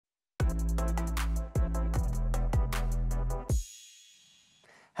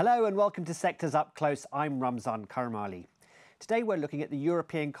Hello and welcome to Sectors Up Close. I'm Ramzan Karamali. Today we're looking at the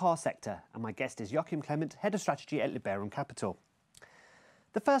European car sector and my guest is Joachim Klement, Head of Strategy at Liberum Capital.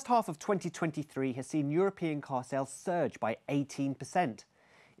 The first half of 2023 has seen European car sales surge by 18%.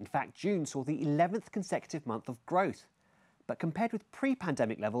 In fact, June saw the 11th consecutive month of growth. But compared with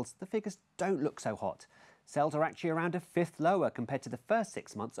pre-pandemic levels, the figures don't look so hot. Sales are actually around a fifth lower compared to the first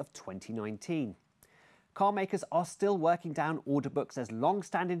 6 months of 2019. Car makers are still working down order books as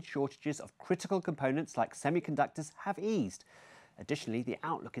long-standing shortages of critical components like semiconductors have eased. Additionally, the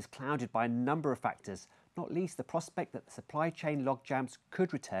outlook is clouded by a number of factors, not least the prospect that the supply chain logjams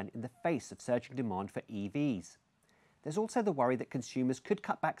could return in the face of surging demand for EVs. There's also the worry that consumers could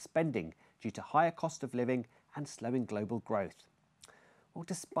cut back spending due to higher cost of living and slowing global growth. Well,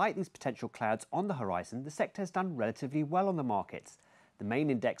 despite these potential clouds on the horizon, the sector has done relatively well on the markets. The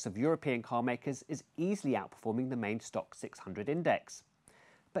main index of European car makers is easily outperforming the main stock 600 index.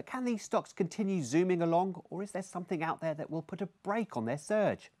 But can these stocks continue zooming along, or is there something out there that will put a brake on their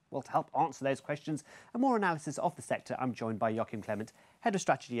surge? Well, to help answer those questions and more analysis of the sector, I'm joined by Joachim Klement, Head of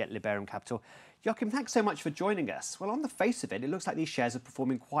Strategy at Liberum Capital. Joachim, thanks so much for joining us. Well, on the face of it, it looks like these shares are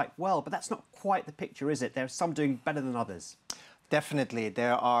performing quite well, but that's not quite the picture, is it? There are some doing better than others. Definitely.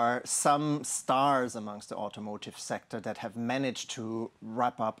 There are some stars amongst the automotive sector that have managed to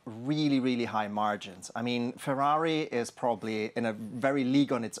wrap up really high margins. I mean, Ferrari is probably in a very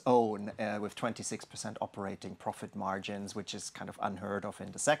league on its own with 26% operating profit margins, which is kind of unheard of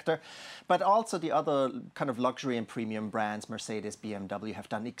in the sector. But also the other kind of luxury and premium brands, Mercedes, BMW, have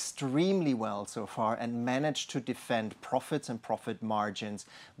done extremely well so far and managed to defend profits and profit margins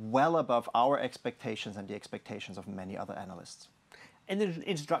well above our expectations and the expectations of many other analysts. In the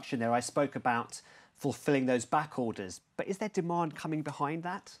introduction there, I spoke about fulfilling those back orders, but is there demand coming behind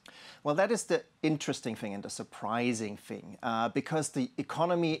that? Well, that is the interesting thing and the surprising thing, because the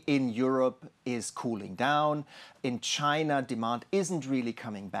economy in Europe is cooling down. In China, demand isn't really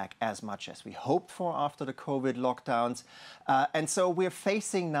coming back as much as we hoped for after the COVID lockdowns. And so we're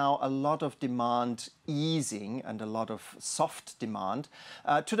facing now a lot of demand easing and a lot of soft demand,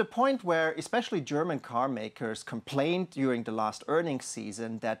 to the point where especially German car makers complained during the last earnings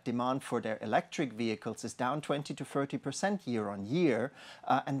season that demand for their electric vehicles is down 20 to 30% year on year.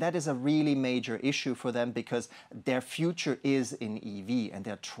 And that is a really major issue for them because their future is in EV and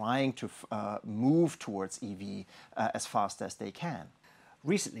they're trying to move towards EV as fast as they can.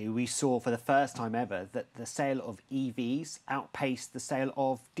 Recently, we saw for the first time ever that the sale of EVs outpaced the sale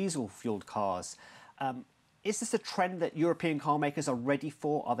of diesel-fueled cars. Is this a trend that European car makers are ready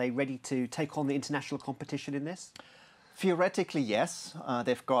for? Are they ready to take on the international competition in this? Theoretically, yes.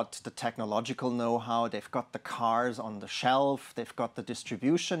 They've got the technological know-how, they've got the cars on the shelf, they've got the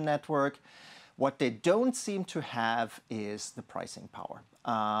distribution network. What they don't seem to have is the pricing power.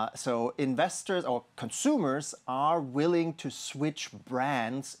 So investors or consumers are willing to switch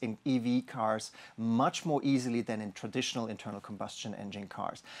brands in EV cars much more easily than in traditional internal combustion engine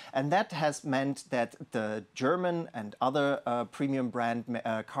cars. And that has meant that the German and other premium brand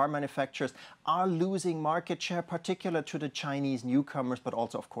car manufacturers are losing market share, particularly to the Chinese newcomers, but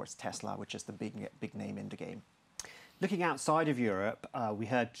also, of course, Tesla, which is the big name in the game. Looking outside of Europe, we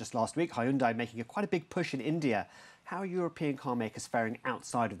heard just last week Hyundai making quite a big push in India. How are European car makers faring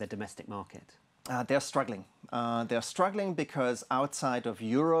outside of their domestic market? They're struggling. They're struggling because outside of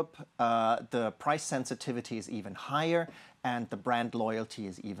Europe, the price sensitivity is even higher and the brand loyalty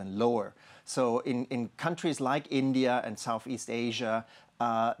is even lower. So in countries like India and Southeast Asia,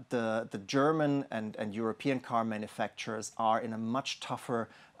 the German and European car manufacturers are in a much tougher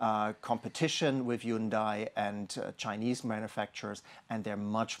competition with Hyundai and Chinese manufacturers, and they're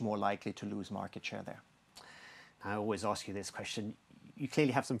much more likely to lose market share there. I always ask you this question. You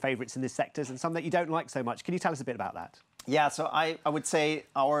clearly have some favourites in this sector and some that you don't like so much. Can you tell us a bit about that? Yeah, so I would say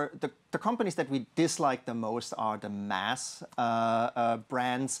the companies that we dislike the most are the mass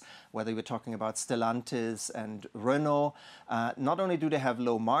brands, whether we're talking about Stellantis and Renault. Not only do they have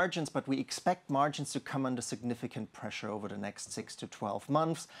low margins, but we expect margins to come under significant pressure over the next 6 to 12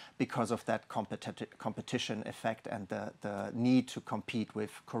 months because of that competition effect and the need to compete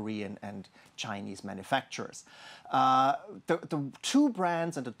with Korean and Chinese manufacturers. The two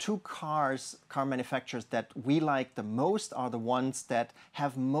brands and the two car manufacturers that we like the most are the ones that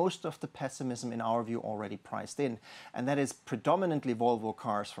have most of the pessimism in our view already priced in, and that is predominantly Volvo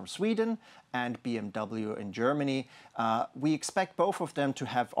cars from Sweden and BMW in Germany. We expect both of them to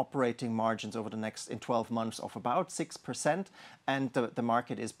have operating margins over the next in 12 months of about 6%, and the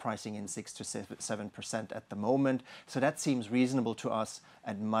market is pricing in 6 to 7% at the moment. So that seems reasonable to us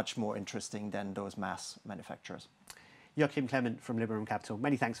and much more interesting than those mass manufacturers. Joachim Klement from Liberum Capital.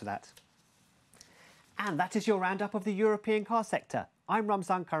 Many thanks for that. And that is your roundup of the European car sector. I'm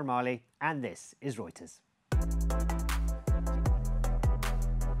Ramzan Karamali, and this is Reuters.